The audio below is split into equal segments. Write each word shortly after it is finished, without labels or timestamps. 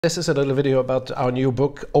This is a little video about our new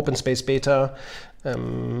book, OpenSpace Beta,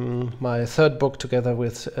 my third book together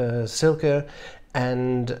with Silke,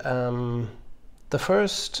 and the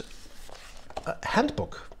first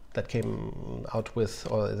handbook that came out with,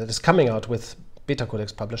 or that is coming out with Beta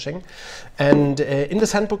Codex Publishing. And in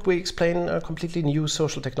this handbook we explain a completely new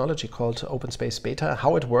social technology called OpenSpace Beta,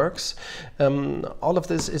 how it works. All of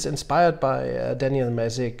this is inspired by Daniel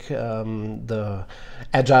Mesick, the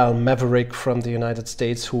agile maverick from the United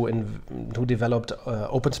States who developed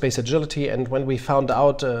OpenSpace Agility. And when we found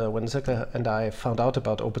out, when Silke and I found out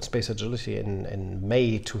about OpenSpace Agility in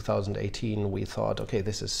May 2018, we thought, okay,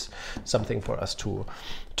 this is something for us to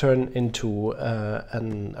turn into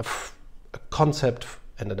a concept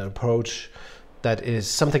and an approach that is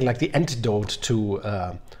something like the antidote to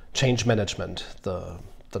change management, the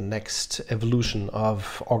next evolution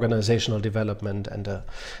of organizational development, and a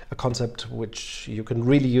concept which you can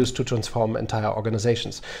really use to transform entire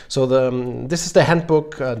organizations. So this is the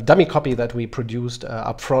handbook dummy copy that we produced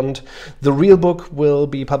up front. The real book will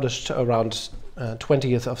be published around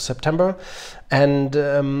 20th of September, and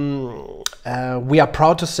we are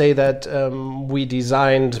proud to say that we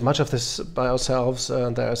designed much of this by ourselves.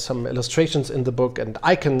 There are some illustrations in the book and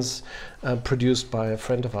icons produced by a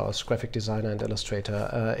friend of ours, graphic designer and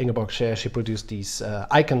illustrator Ingeborg Scher. She produced these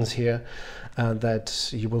icons here that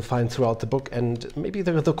you will find throughout the book, and maybe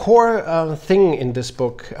the core thing in this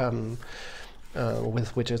book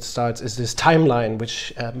with which it starts is this timeline,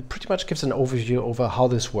 which pretty much gives an overview over how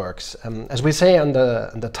this works. As we say on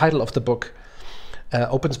the title of the book,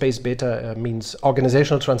 OpenSpace Beta means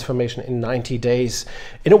organizational transformation in 90 days.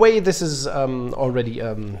 In a way, this is already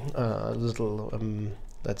a little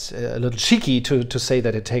that's a little cheeky to say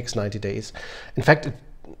that it takes 90 days. In fact,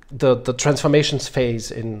 the transformations phase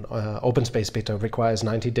in OpenSpace Beta requires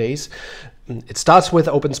 90 days. It starts with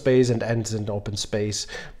OpenSpace and ends in OpenSpace,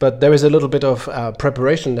 but there is a little bit of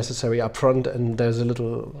preparation necessary up front, and there's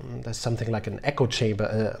something like an echo chamber,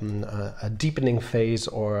 a deepening phase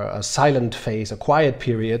or a silent phase, a quiet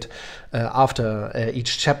period after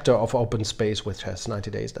each chapter of OpenSpace, which has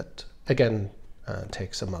 90 days. That again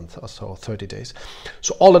takes a month or so, 30 days.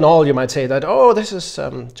 So all in all, you might say that, oh, this is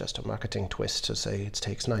just a marketing twist to say it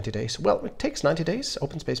takes 90 days. Well, it takes 90 days,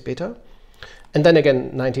 OpenSpace Beta, and then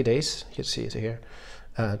again 90 days, you see it here,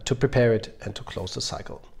 to prepare it and to close the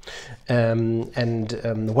cycle.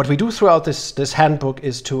 What we do throughout this handbook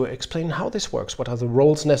is to explain how this works. What are the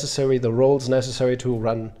roles necessary to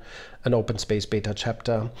run an OpenSpace Beta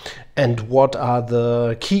chapter, and what are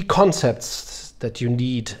the key concepts that you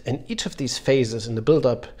need in each of these phases, in the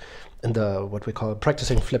build-up, in the what we call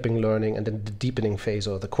practicing, flipping, learning, and then the deepening phase,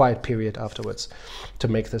 or the quiet period afterwards, to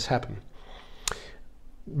make this happen.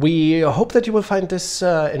 We hope that you will find this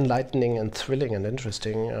enlightening and thrilling and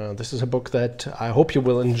interesting. This is a book that I hope you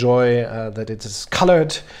will enjoy, that it is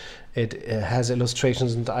colored, it has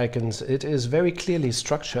illustrations and icons, it is very clearly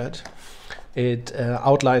structured. It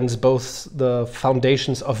outlines both the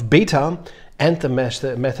foundations of beta and the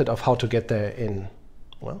method of how to get there in,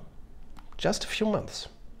 well, just a few months.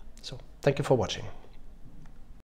 So thank you for watching.